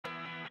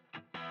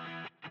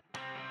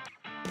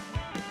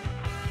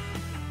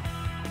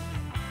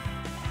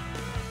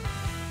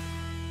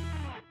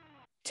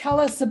tell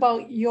us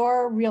about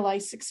your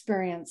REALice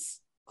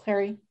experience,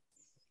 Clarey.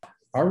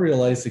 Our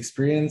REALice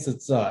experience,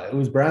 it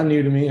was brand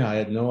new to me. I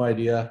had no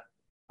idea.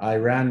 I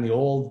ran the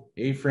old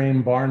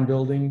A-frame barn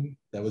building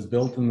that was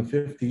built in the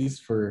 50s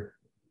for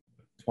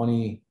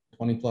 20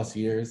 plus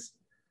years.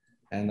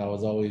 And I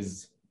was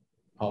always,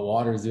 hot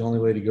water is the only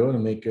way to go to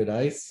make good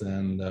ice.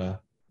 And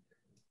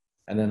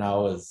then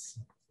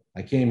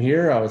I came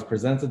here, I was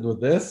presented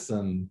with this,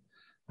 and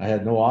I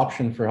had no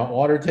option for hot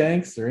water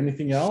tanks or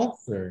anything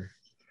else.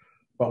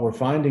 But we're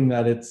finding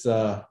that it's,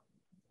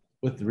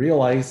 with the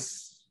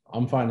REALice,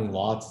 I'm finding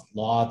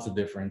lots of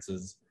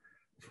differences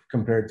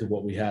compared to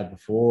what we had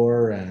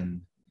before.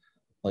 And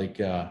like,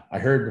 I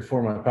heard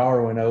before my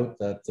power went out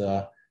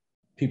that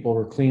people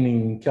were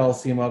cleaning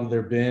calcium out of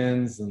their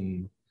bins,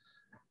 and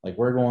like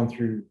we're going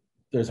through,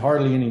 there's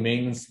hardly any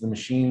maintenance to the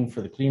machine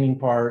for the cleaning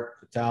part,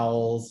 the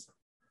towels.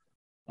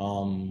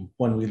 When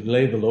we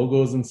lay the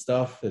logos and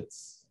stuff,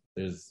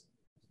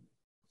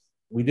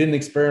 we didn't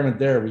experiment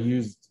there. We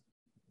used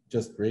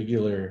just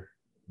regular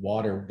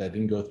water that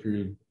didn't go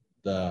through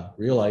the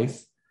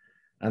REALice,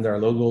 and our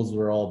logos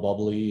were all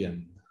bubbly.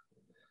 And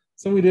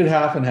so we did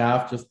half and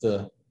half,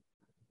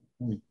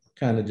 we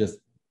kind of just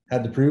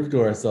had to prove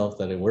to ourselves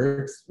that it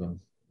works.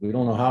 We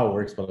don't know how it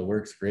works, but it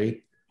works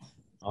great.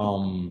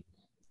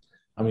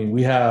 I mean,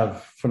 we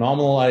have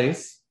phenomenal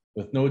ice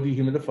with no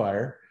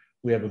dehumidifier.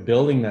 We have a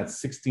building that's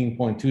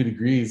 16.2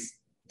 degrees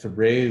to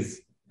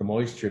raise the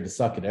moisture to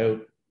suck it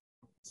out.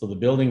 So the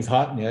building's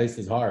hot and the ice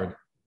is hard.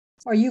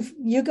 Are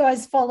you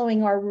guys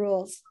following our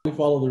rules? We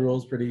follow the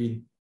rules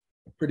pretty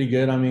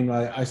good. I mean,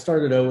 I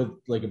started out with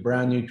like a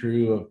brand new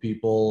crew of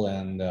people,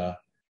 and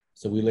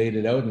so we laid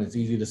it out, and it's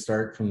easy to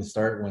start from the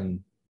start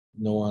when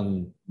no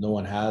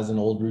one has an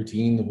old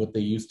routine of what they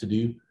used to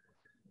do.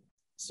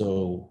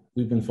 So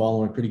we've been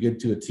following pretty good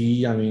to a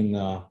T. I mean,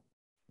 the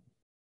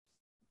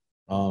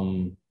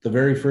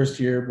very first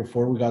year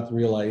before we got the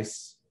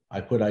REALice, I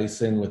put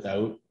ice in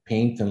without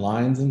paint and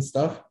lines and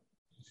stuff.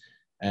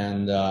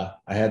 And I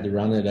had to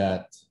run it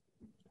at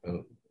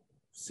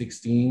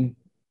 16.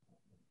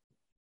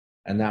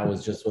 And that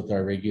was just with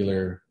our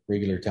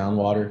regular town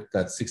water.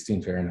 That's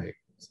 16 Fahrenheit.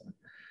 So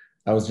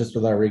that was just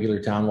with our regular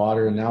town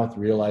water. And now with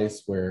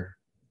REALice, where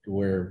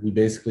we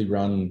basically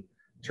run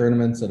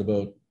tournaments at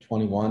about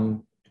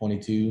 21,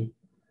 22.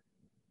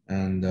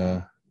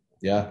 And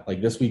yeah,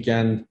 like this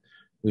weekend,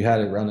 we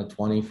had it run at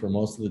 20 for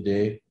most of the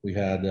day. We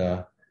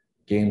had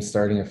games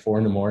starting at 4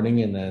 in the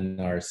morning, and then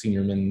our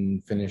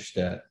seniormen finished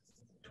at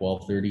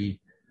 12:30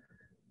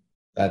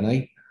 that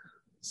night.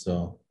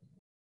 So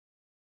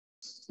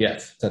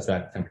yes, that's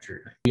that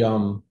temperature.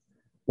 What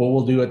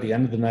we'll do at the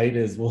end of the night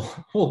is we'll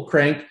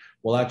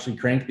actually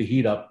crank the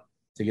heat up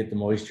to get the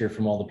moisture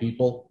from all the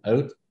people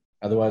out.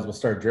 Otherwise we'll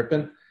start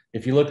dripping.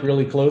 If you look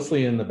really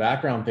closely in the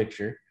background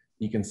picture,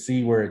 you can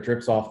see where it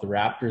drips off the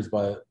rafters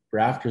by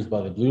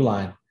the blue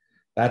line.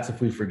 That's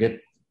if we forget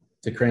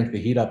to crank the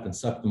heat up and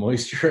suck the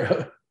moisture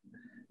out.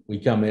 We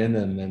come in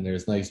and then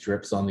there's nice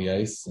drips on the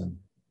ice. And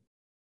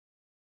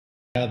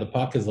yeah, the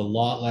puck is a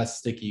lot less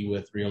sticky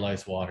with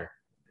REALice water.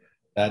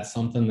 That's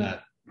something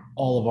that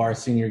all of our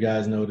senior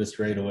guys noticed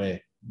right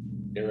away.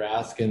 They were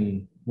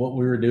asking what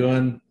we were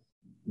doing.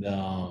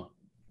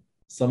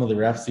 Some of the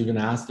refs even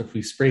asked if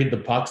we sprayed the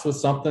pucks with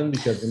something,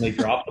 because when they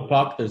drop the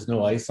puck, there's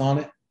no ice on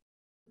it.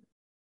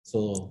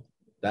 So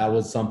that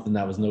was something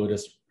that was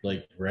noticed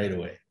like right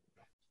away.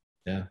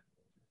 Yeah.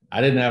 I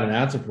didn't have an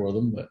answer for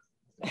them, but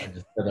I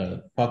just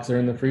said pucks are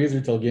in the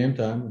freezer till game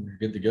time and you're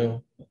good to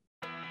go.